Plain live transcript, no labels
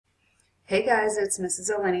Hey guys, it's Mrs.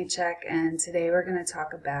 Olenicek, and today we're going to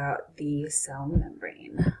talk about the cell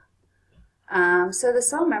membrane. So the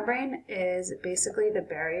cell membrane is basically the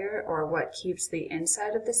barrier or what keeps the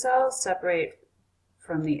inside of the cell separate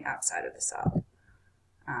from the outside of the cell.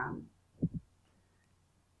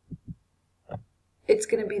 It's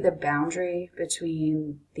going to be the boundary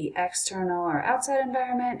between the external or outside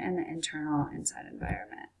environment and the internal inside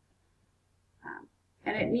environment.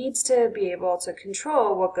 And it needs to be able to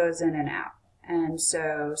control what goes in and out. And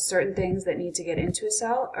so certain things that need to get into a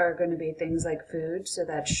cell are going to be things like food, so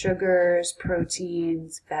that's sugars,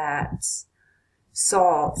 proteins, fats,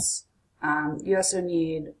 salts. You also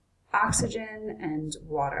need oxygen and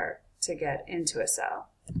water to get into a cell.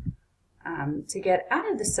 To get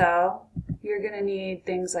out of the cell, you're going to need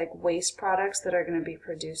things like waste products that are going to be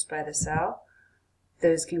produced by the cell.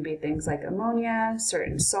 Those can be things like ammonia,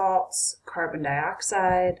 certain salts, carbon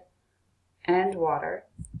dioxide, and water.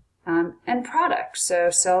 And products. So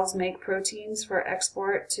cells make proteins for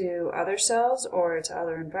export to other cells or to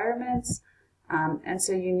other environments. And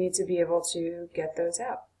so you need to be able to get those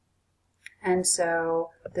out. And so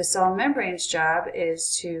the cell membrane's job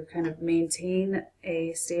is to kind of maintain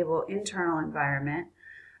a stable internal environment,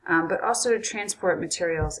 but also to transport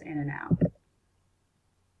materials in and out.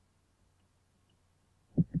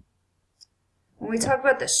 When we talk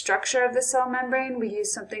about the structure of the cell membrane, we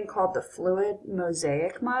use something called the fluid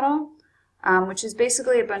mosaic model, which is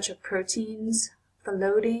basically a bunch of proteins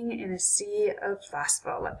floating in a sea of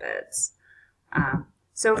phospholipids.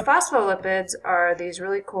 So phospholipids are these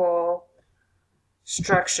really cool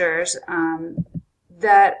structures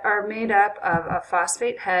that are made up of a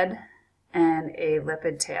phosphate head and a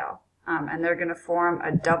lipid tail. And they're going to form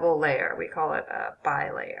a double layer. We call it a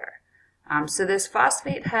bilayer. So this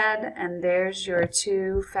phosphate head, and there's your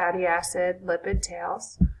two fatty acid lipid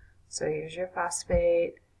tails. So here's your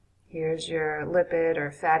phosphate, here's your lipid or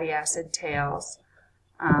fatty acid tails.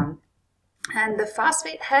 And the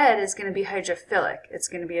phosphate head is going to be hydrophilic. It's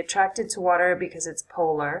going to be attracted to water because it's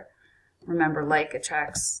polar. Remember, like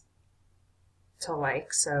attracts to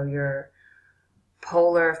like, so your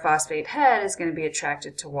polar phosphate head is going to be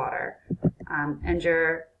attracted to water. And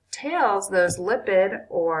your tails, those lipid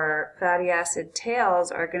or fatty acid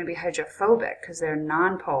tails, are going to be hydrophobic because they're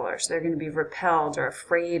nonpolar, so they're going to be repelled or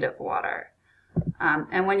afraid of water.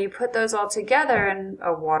 And when you put those all together in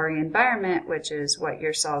a watery environment, which is what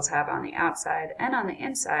your cells have on the outside and on the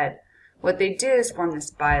inside, what they do is form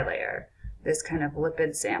this bilayer, this kind of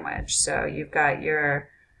lipid sandwich. So you've got your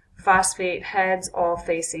phosphate heads all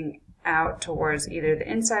facing out towards either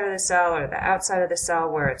the inside of the cell or the outside of the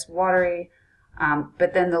cell where it's watery.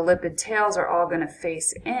 But then the lipid tails are all going to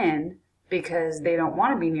face in because they don't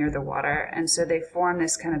want to be near the water, and so they form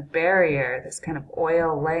this kind of barrier, this kind of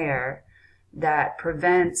oil layer that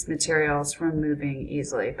prevents materials from moving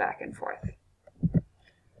easily back and forth.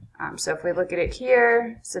 So if we look at it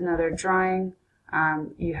here, it's another drawing.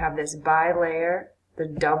 You have this bilayer, the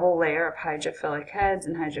double layer of hydrophilic heads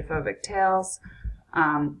and hydrophobic tails.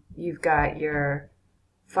 You've got your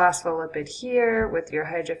phospholipid here with your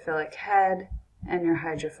hydrophilic head and your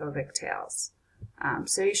hydrophobic tails.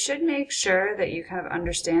 So you should make sure that you kind of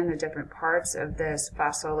understand the different parts of this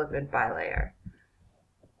phospholipid bilayer.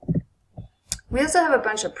 We also have a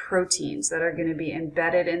bunch of proteins that are going to be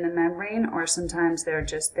embedded in the membrane, or sometimes they're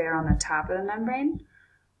just there on the top of the membrane.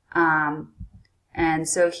 And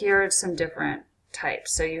so here are some different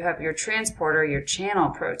types. So you have your transporter, your channel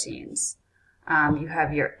proteins. You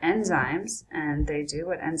have your enzymes, and they do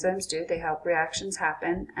what enzymes do. They help reactions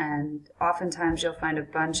happen, and oftentimes you'll find a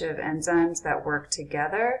bunch of enzymes that work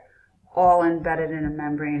together, all embedded in a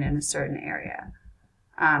membrane in a certain area.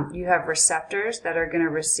 You have receptors that are going to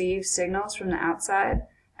receive signals from the outside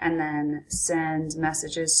and then send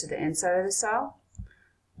messages to the inside of the cell.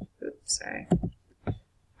 Oops, sorry.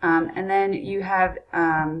 And then you have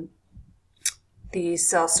the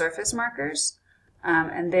cell surface markers.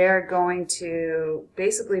 And they're going to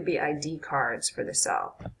basically be ID cards for the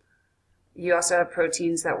cell. You also have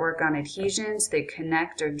proteins that work on adhesions. They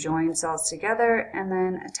connect or join cells together, and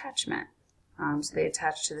then attachment. So they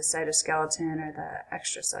attach to the cytoskeleton or the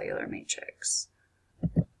extracellular matrix.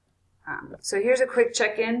 So here's a quick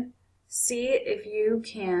check-in. See if you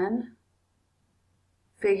can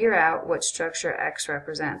figure out what structure X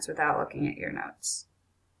represents without looking at your notes.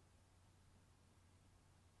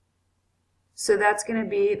 So that's going to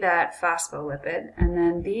be that phospholipid, and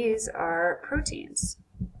then these are proteins.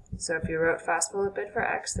 So if you wrote phospholipid for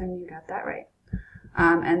X, then you got that right.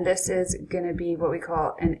 And this is going to be what we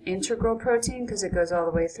call an integral protein because it goes all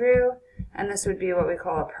the way through, and this would be what we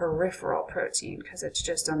call a peripheral protein because it's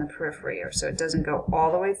just on the periphery, or so it doesn't go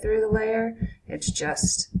all the way through the layer, it's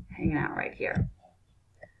just hanging out right here.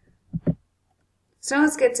 So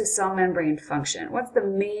let's get to cell membrane function. What's the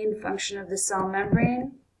main function of the cell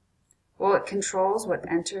membrane? Well, it controls what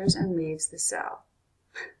enters and leaves the cell.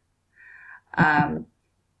 And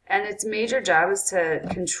its major job is to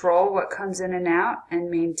control what comes in and out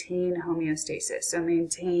and maintain homeostasis, so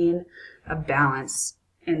maintain a balance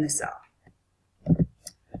in the cell.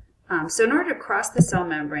 So in order to cross the cell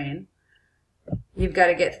membrane, you've got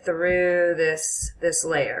to get through this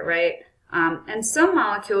layer, right? And some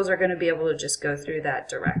molecules are going to be able to just go through that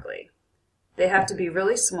directly. They have to be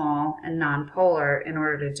really small and nonpolar in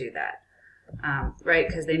order to do that, right?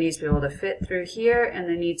 Because they need to be able to fit through here, and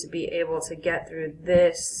they need to be able to get through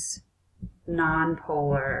this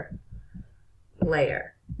nonpolar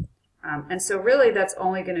layer. And so really that's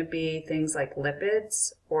only going to be things like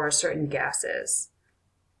lipids or certain gases,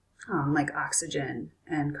 like oxygen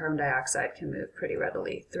and carbon dioxide can move pretty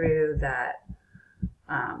readily through that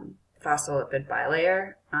phospholipid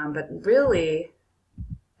bilayer, but really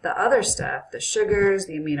the other stuff, the sugars,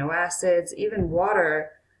 the amino acids, even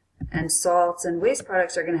water and salts and waste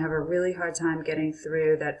products are going to have a really hard time getting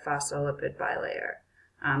through that phospholipid bilayer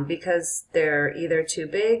because they're either too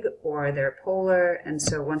big or they're polar, and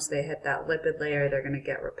so once they hit that lipid layer, they're going to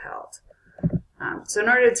get repelled. So in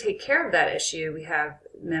order to take care of that issue, we have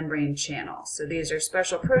membrane channels. So these are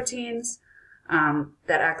special proteins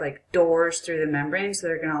that act like doors through the membrane, so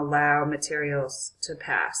they're going to allow materials to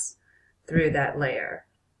pass through that layer.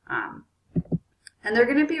 And they're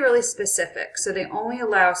going to be really specific, so they only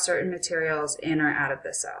allow certain materials in or out of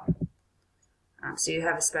the cell. So you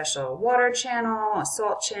have a special water channel, a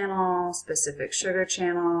salt channel, specific sugar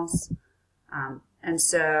channels, and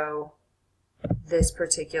so this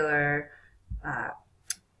particular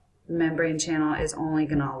membrane channel is only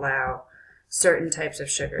going to allow certain types of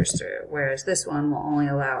sugars through, whereas this one will only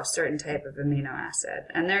allow a certain type of amino acid.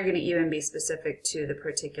 And they're going to even be specific to the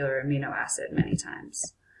particular amino acid many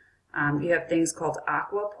times. You have things called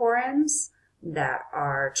aquaporins that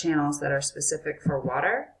are channels that are specific for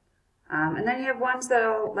water. And then you have ones that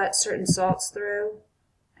will let certain salts through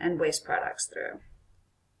and waste products through.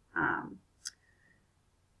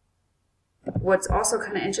 What's also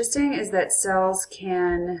kind of interesting is that cells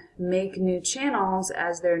can make new channels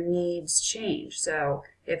as their needs change. So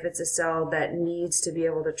if it's a cell that needs to be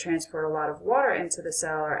able to transport a lot of water into the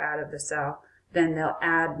cell or out of the cell, then they'll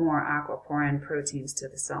add more aquaporin proteins to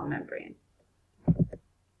the cell membrane.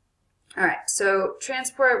 All right, so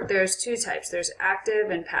transport, there's two types. There's active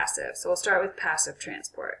and passive. So we'll start with passive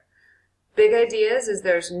transport. Big ideas is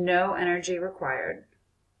there's no energy required.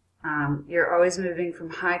 You're always moving from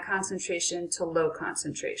high concentration to low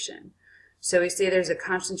concentration. So we say there's a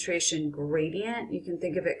concentration gradient. You can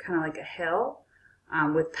think of it kind of like a hill.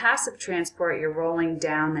 With passive transport, you're rolling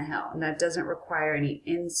down the hill, and that doesn't require any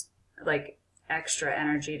extra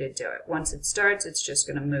energy to do it. Once it starts, it's just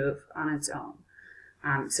going to move on its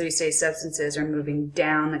own. So you say substances are moving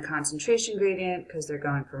down the concentration gradient because they're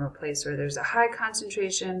going from a place where there's a high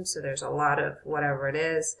concentration, so there's a lot of whatever it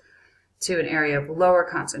is, to an area of lower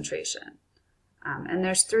concentration. And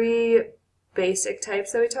there's three basic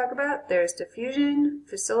types that we talk about. There's diffusion,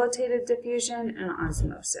 facilitated diffusion, and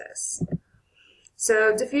osmosis.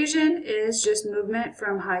 So diffusion is just movement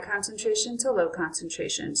from high concentration to low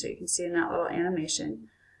concentration. So you can see in that little animation,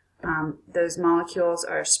 those molecules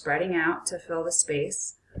are spreading out to fill the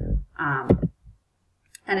space. And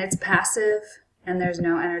it's passive, and there's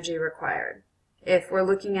no energy required. If we're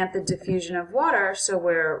looking at the diffusion of water, so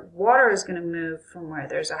where water is going to move from where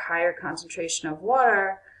there's a higher concentration of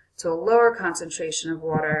water to a lower concentration of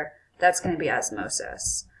water, that's going to be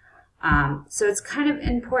osmosis. So it's kind of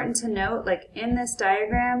important to note, like in this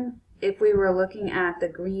diagram, if we were looking at the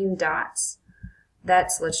green dots,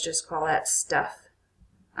 that's, let's just call that stuff.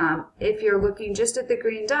 If you're looking just at the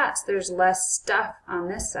green dots, there's less stuff on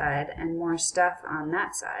this side and more stuff on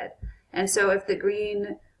that side. And so if the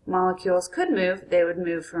green molecules could move, they would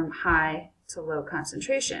move from high to low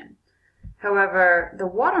concentration. However, the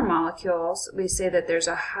water molecules, we say that there's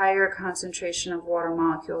a higher concentration of water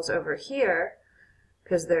molecules over here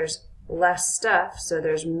because there's less stuff, so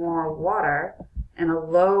there's more water, and a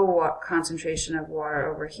low concentration of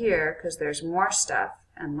water over here because there's more stuff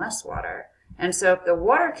and less water. And so if the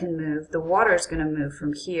water can move, the water is going to move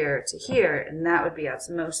from here to here, and that would be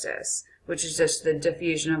osmosis, which is just the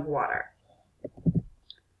diffusion of water.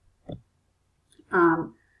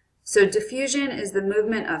 So diffusion is the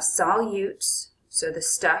movement of solutes, so the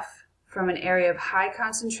stuff, from an area of high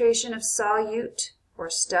concentration of solute or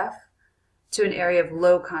stuff to an area of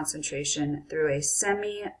low concentration through a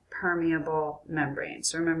semi-permeable membrane.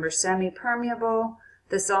 So remember, semi-permeable,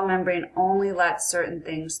 the cell membrane only lets certain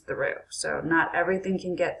things through. So not everything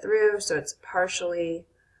can get through, so it's partially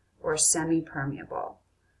or semi-permeable.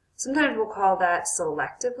 Sometimes we'll call that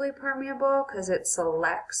selectively permeable because it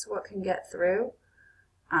selects what can get through.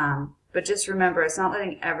 But just remember, it's not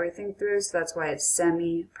letting everything through, so that's why it's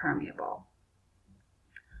semi-permeable.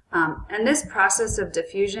 And this process of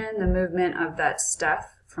diffusion, the movement of that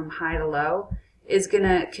stuff from high to low, is going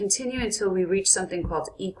to continue until we reach something called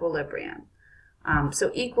equilibrium.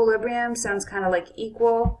 So equilibrium sounds kind of like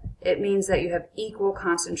equal. It means that you have equal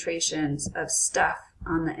concentrations of stuff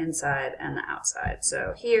on the inside and the outside.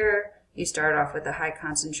 So here you start off with a high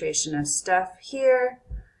concentration of stuff here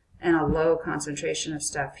and a low concentration of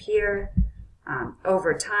stuff here.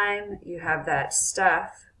 Over time you have that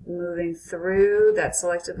stuff moving through that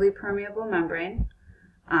selectively permeable membrane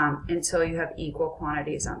until you have equal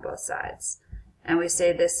quantities on both sides. And we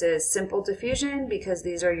say this is simple diffusion because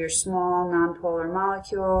these are your small nonpolar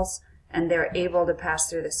molecules and they're able to pass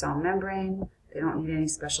through the cell membrane. They don't need any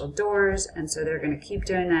special doors, and so they're going to keep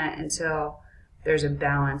doing that until there's a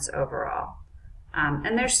balance overall.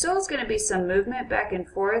 And there still is going to be some movement back and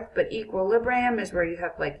forth, but equilibrium is where you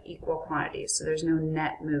have like equal quantities, so there's no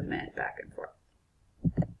net movement back and forth.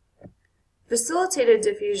 Facilitated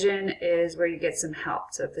diffusion is where you get some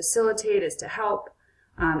help. So facilitate is to help.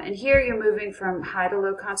 And here you're moving from high to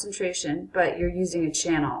low concentration, but you're using a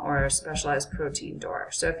channel or a specialized protein door.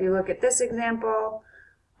 So if you look at this example,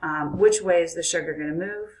 which way is the sugar going to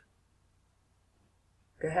move?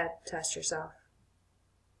 Go ahead, test yourself.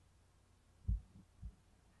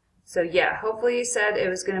 So yeah, hopefully you said it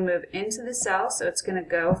was going to move into the cell, so it's going to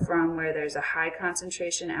go from where there's a high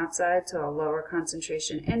concentration outside to a lower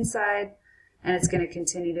concentration inside, and it's going to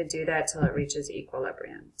continue to do that till it reaches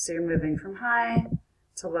equilibrium. So you're moving from high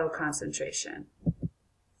to low concentration.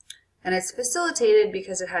 And it's facilitated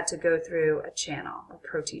because it had to go through a channel, a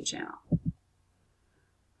protein channel.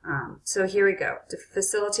 So here we go.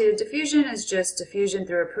 Facilitated diffusion is just diffusion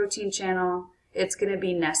through a protein channel. It's going to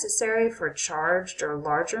be necessary for charged or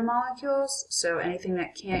larger molecules, so anything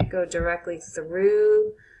that can't go directly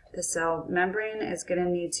through the cell membrane is going to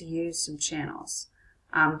need to use some channels.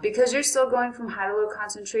 Because you're still going from high to low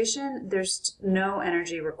concentration, there's no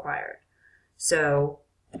energy required. So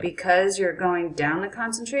because you're going down the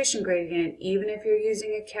concentration gradient, even if you're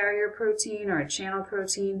using a carrier protein or a channel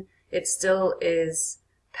protein, it still is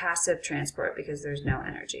passive transport because there's no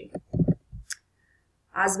energy.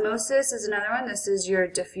 Osmosis is another one. This is your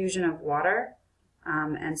diffusion of water.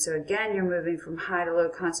 And so again, you're moving from high to low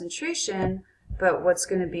concentration, but what's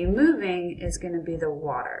going to be moving is going to be the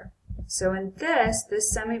water. So in this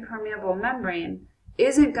semi-permeable membrane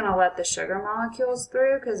isn't going to let the sugar molecules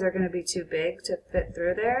through because they're going to be too big to fit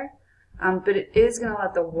through there, but it is going to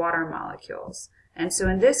let the water molecules. And so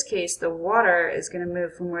in this case, the water is going to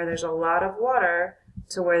move from where there's a lot of water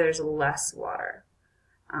to where there's less water.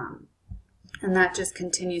 And that just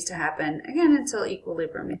continues to happen, again, until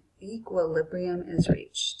equilibrium is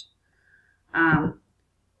reached.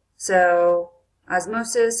 So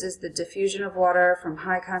osmosis is the diffusion of water from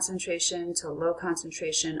high concentration to low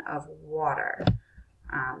concentration of water.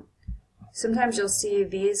 Sometimes you'll see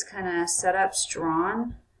these kind of setups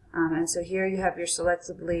drawn. And so here you have your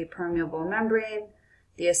selectively permeable membrane.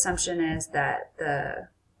 The assumption is that the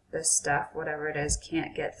stuff, whatever it is,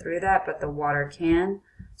 can't get through that, but the water can.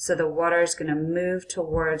 So the water is going to move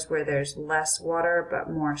towards where there's less water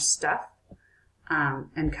but more stuff,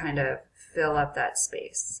 and kind of fill up that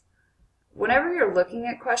space. Whenever you're looking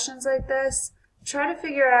at questions like this, try to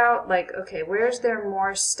figure out, like, okay, where's there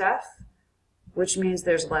more stuff, which means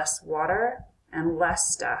there's less water, and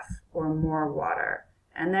less stuff or more water,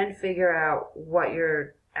 and then figure out what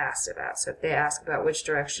you're asked about. So if they ask about which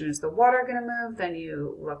direction is the water going to move, then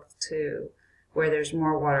you look to where there's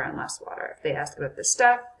more water and less water. If they ask about the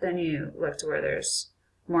stuff, then you look to where there's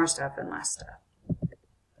more stuff and less stuff.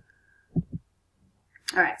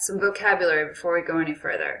 All right, some vocabulary before we go any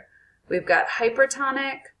further. We've got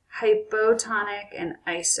hypertonic, hypotonic, and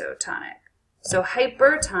isotonic. So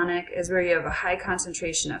hypertonic is where you have a high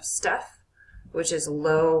concentration of stuff, which is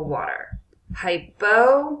low water.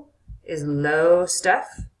 Hypo is low stuff,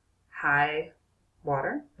 high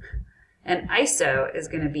water. And iso is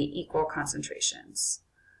going to be equal concentrations.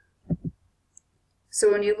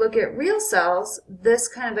 So when you look at real cells, this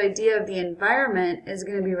kind of idea of the environment is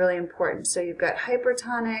going to be really important. So you've got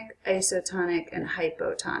hypertonic, isotonic, and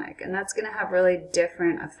hypotonic. And that's going to have really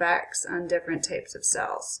different effects on different types of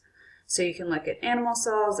cells. So you can look at animal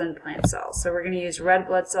cells and plant cells. So we're going to use red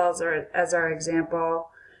blood cells as our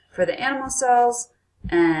example. for the animal cells,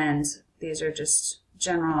 and these are just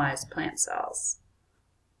generalized plant cells.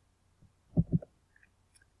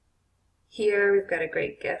 Here we've got a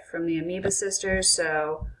great gift from the amoeba sisters.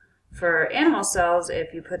 So for animal cells,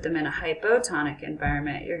 if you put them in a hypotonic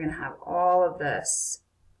environment, you're going to have all of this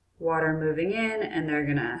water moving in, and they're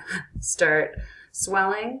going to start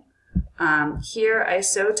swelling. Here,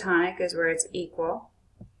 isotonic is where it's equal.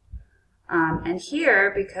 And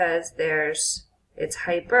here, because it's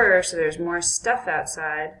hyper, so there's more stuff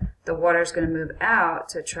outside, the water is going to move out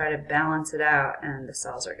to try to balance it out, and the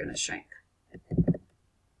cells are going to shrink.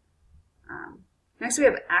 Next, we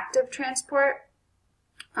have active transport.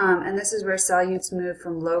 And this is where solutes move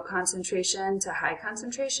from low concentration to high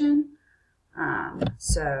concentration.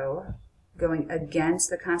 So going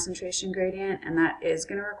against the concentration gradient, and that is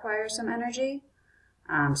going to require some energy.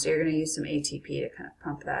 So you're going to use some ATP to kind of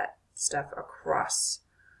pump that stuff across.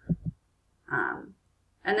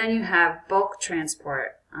 And then you have bulk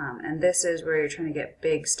transport, and this is where you're trying to get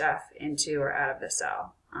big stuff into or out of the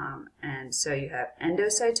cell. And so you have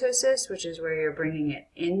endocytosis, which is where you're bringing it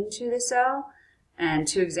into the cell. And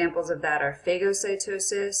two examples of that are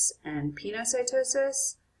phagocytosis and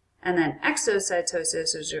pinocytosis. And then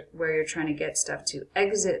exocytosis is where you're trying to get stuff to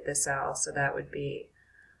exit the cell. So that would be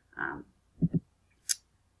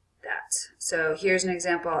that. So here's an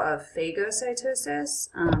example of phagocytosis.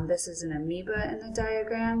 This is an amoeba in the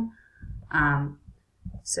diagram.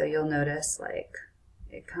 So you'll notice like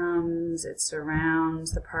it comes, it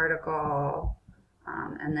surrounds the particle,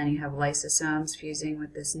 and then you have lysosomes fusing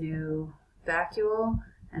with this new vacuole,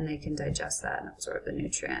 and they can digest that and absorb the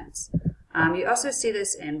nutrients. You also see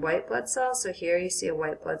this in white blood cells. So here you see a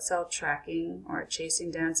white blood cell tracking or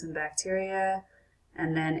chasing down some bacteria,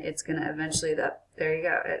 and then it's going to eventually, there you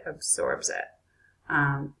go, it absorbs it.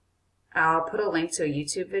 I'll put a link to a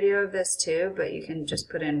YouTube video of this too, but you can just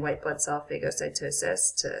put in white blood cell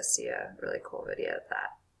phagocytosis to see a really cool video of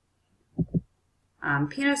that.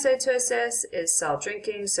 Pinocytosis is cell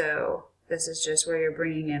drinking, so this is just where you're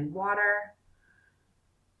bringing in water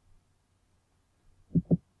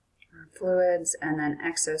or fluids, and then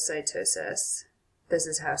exocytosis. This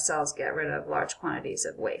is how cells get rid of large quantities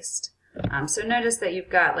of waste. So notice that you've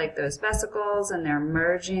got like those vesicles, and they're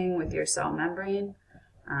merging with your cell membrane.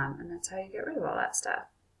 And that's how you get rid of all that stuff.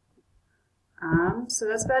 So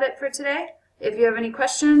that's about it for today. If you have any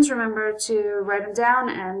questions, remember to write them down,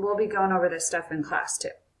 and we'll be going over this stuff in class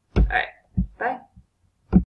too. All right, bye.